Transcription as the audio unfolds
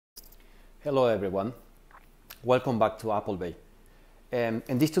Hello everyone, welcome back to Appleby. In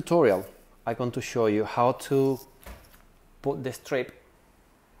this tutorial I'm going to show you how to put the strip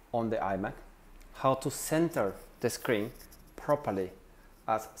on the iMac, how to center the screen properly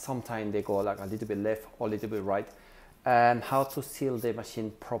as sometimes they go like a little bit left or a little bit right, and how to seal the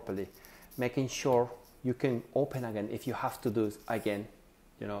machine properly, making sure you can open again if you have to do it again,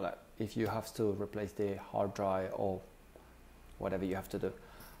 you know, like if you have to replace the hard drive or whatever you have to do.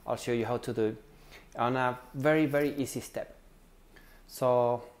 I'll show you how to do it on a very easy step.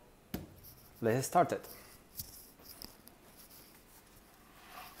 So let's start it.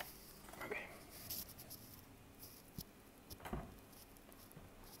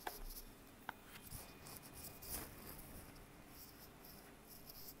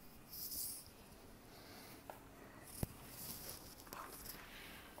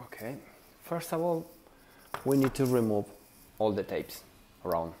 Okay, first of all, we need to remove all the tapes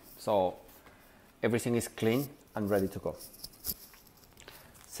around, so everything is clean and ready to go.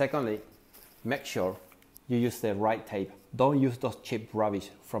 Secondly, make sure you use the right tape. Don't use those cheap rubbish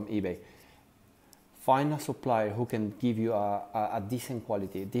from eBay. Find a supplier who can give you a decent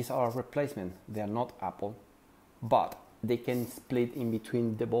quality. These are replacement, they are not Apple, but they can split in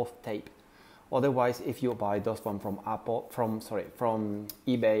between the both tape. Otherwise, if you buy those one from from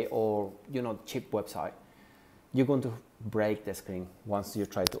eBay or cheap website, you're going to break the screen once you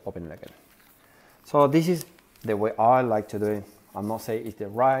try to open it again. So this is the way I like to do it. I'm not saying it's the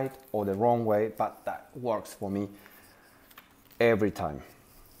right or the wrong way, but that works for me every time.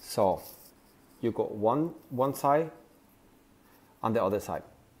 So you got one side and the other side.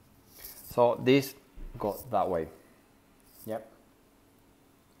 So this goes that way. Yep.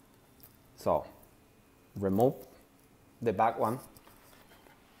 So remove the back one,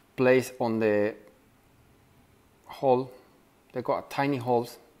 place on the hole. They got tiny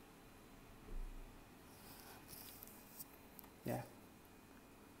holes. Yeah.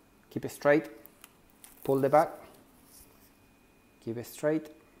 Keep it straight. Pull the back. Keep it straight.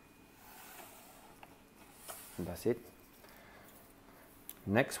 And that's it.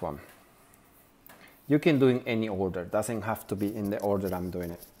 Next one. You can do in any order. Doesn't have to be in the order I'm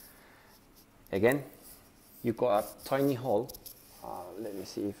doing it. Again, you got a tiny hole. Let me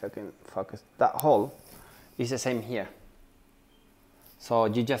see if I can focus. That hole is the same here. So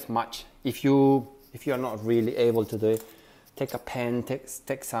you just match. If you are not really able to do it, take a pen,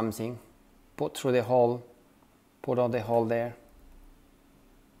 take something, put through the hole, put on the hole there,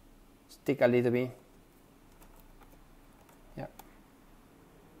 stick a little bit. Yeah,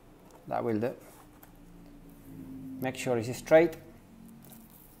 that will do. Make sure it's straight.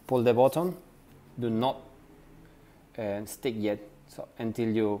 Pull the button. Do not stick yet. So until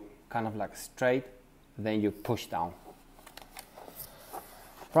you kind of like straight, then you push down.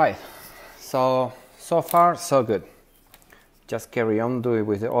 Right, so far so good. Just carry on, do it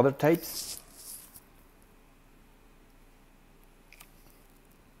with the other tapes.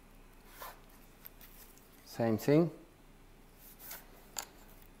 Same thing.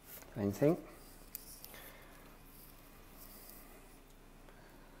 Same thing.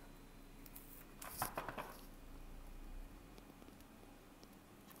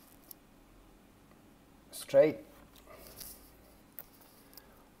 Straight.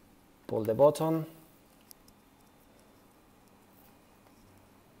 Pull the button.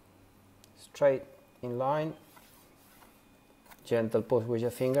 Straight in line. Gentle push with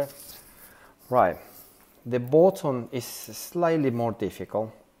your finger. Right. The bottom is slightly more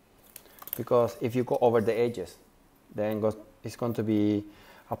difficult because if you go over the edges, then it's going to be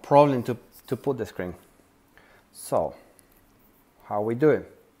a problem to put the screen. So, how we do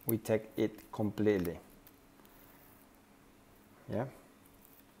it? We take it completely. Yeah.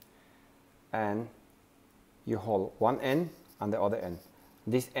 And you hold one end and the other end.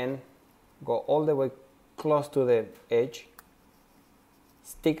 This end go all the way close to the edge,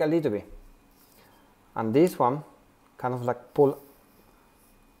 stick a little bit, and this one kind of like pull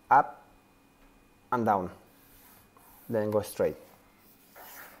up and down, then go straight.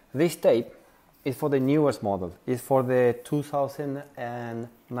 This tape is for the newest model. It's for the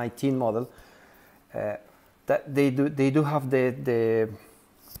 2019 model. That they do have the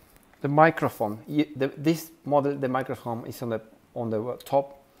microphone. This model, the microphone is on the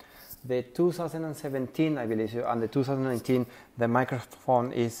top. The 2017, I believe, and the 2019, the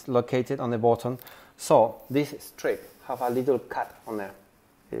microphone is located on the bottom. So this strip have a little cut on there.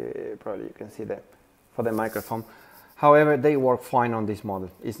 Probably you can see that for the microphone. However, they work fine on this model.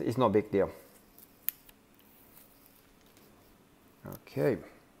 It's no big deal. Okay.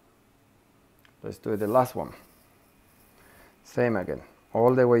 Let's do the last one. Same again.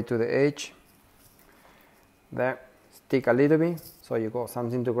 all the way to the edge. There, stick a little bit so you got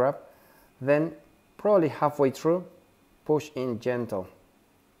something to grab. Then probably halfway through, push in gentle.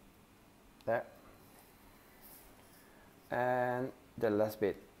 There. And the last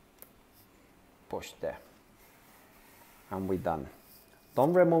bit, push there. And we're done.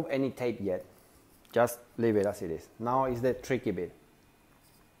 Don't remove any tape yet. Just leave it as it is. Now is the tricky bit.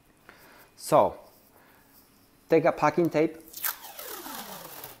 So, take a packing tape,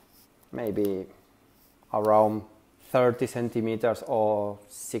 maybe around 30 centimeters or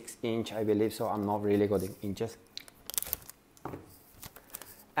 6 inch, I believe, so I'm not really good in inches.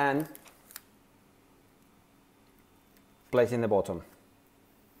 And place in the bottom.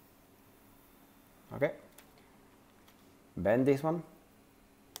 Okay. Bend this one.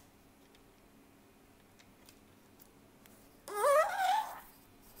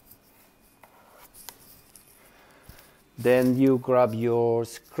 Then you grab your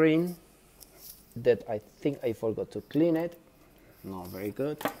screen that I think I forgot to clean it. Not very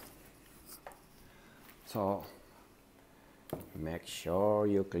good. So make sure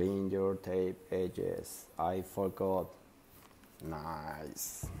you clean your tape edges. I forgot.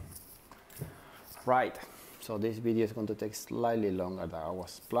 Nice. Right. So this video is going to take slightly longer than I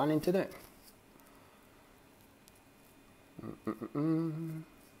was planning to do.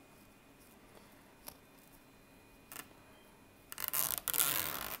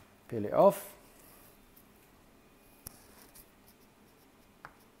 Peel it off.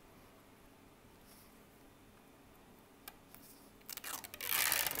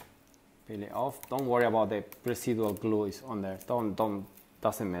 Peel it off. Don't worry about the residual glue is on there.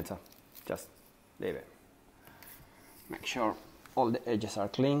 Doesn't matter. Just leave it. Make sure all the edges are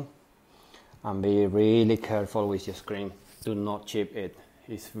clean and be really careful with your screen. Do not chip it.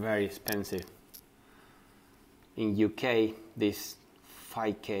 It's very expensive. In UK, this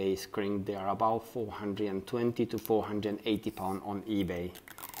 5K screen, they are about 420 to 480 pounds on eBay.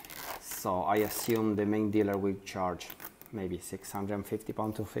 So I assume the main dealer will charge maybe 650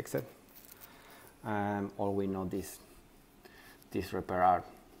 pounds to fix it. All we know, this repair are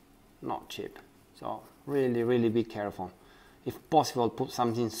not cheap. So really be careful. If possible, put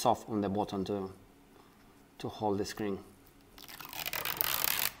something soft on the bottom to hold the screen.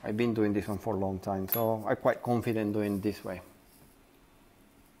 I've been doing this one for a long time, so I'm quite confident doing it this way.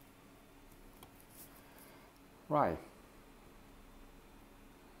 Right.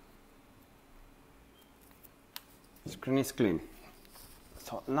 Screen is clean.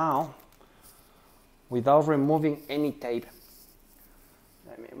 So now, without removing any tape,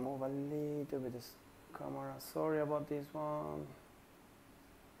 let me move a little bit this camera. Sorry about this one.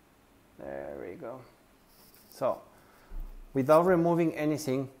 There we go. So, without removing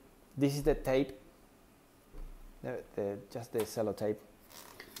anything, this is the tape, just the cello tape.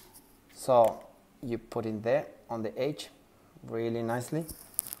 So you put in there on the edge, really nicely.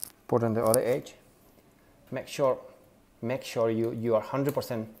 Put on the other edge. Make sure you are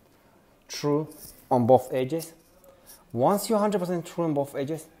 100% true on both edges. Once you're 100% true on both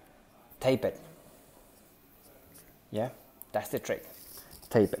edges, tape it. Yeah, that's the trick.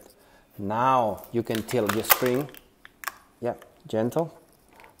 Tape it. Now you can tilt your screen. Yeah, gentle.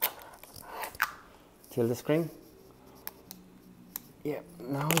 Tilt the screen. Yeah,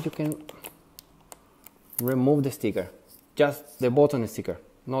 now you can remove the sticker. Just the bottom sticker,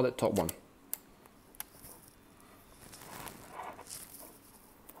 not the top one.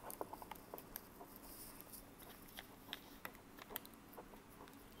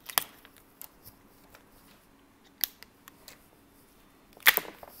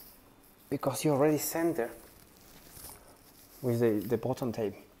 Because you already center with the bottom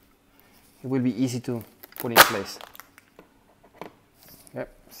tape, it will be easy to put in place. Yep,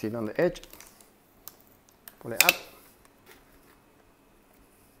 sit on the edge, pull it up.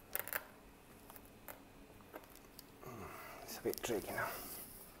 It's a bit tricky now.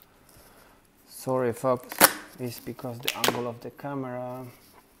 Sorry folks, it's because the angle of the camera.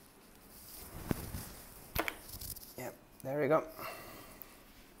 Yep, there we go.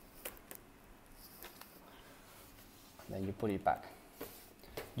 Then you put it back.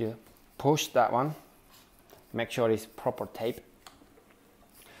 You push that one, make sure it's proper tape.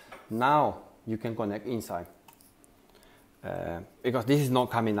 Now you can connect inside. Because this is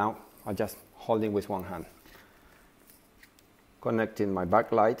not coming out, I'm just holding with one hand. Connecting my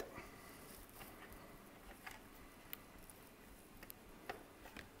backlight.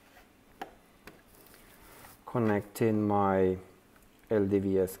 Connecting my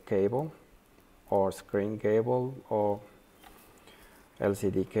LDVS cable, or screen cable, or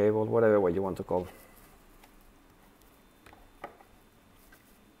LCD cable, whatever way you want to call.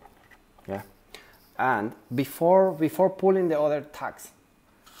 Yeah. And before pulling the other tags,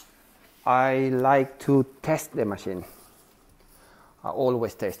 I like to test the machine. I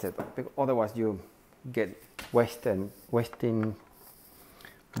always test it, because otherwise you get wasting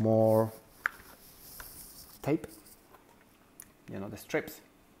more tape, you know, the strips.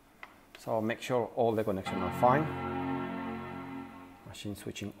 So make sure all the connections are fine. Machine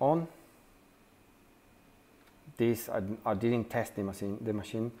switching on. This I didn't test the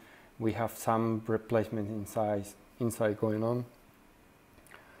machine. We have some replacement inside going on.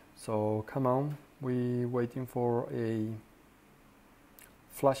 So come on, we waiting for a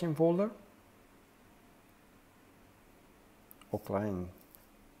flashing folder. Offline.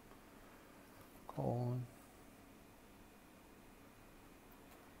 Call.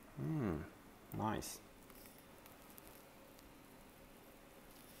 Nice.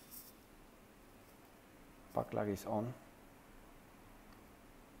 Backlight is on.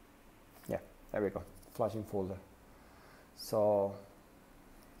 Yeah, there we go. Flashing folder. So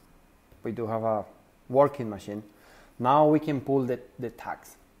we do have a working machine. Now we can pull the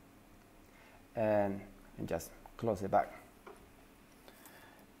tags and just close it back.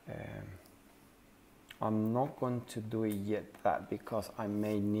 I'm not going to do it yet because I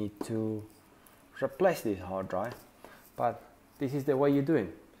may need to replace this hard drive, but this is the way you do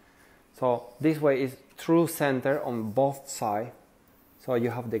it. So this way is through center on both sides, so you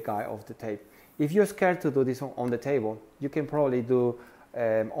have the guide of the tape. If you're scared to do this on the table, you can probably do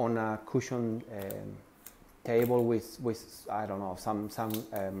on a cushion table with I don't know, some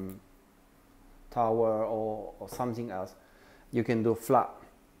tower or something else. You can do flat,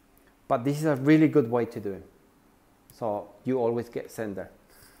 but this is a really good way to do it, so you always get center.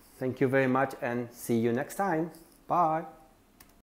 Thank you very much and see you next time. Bye.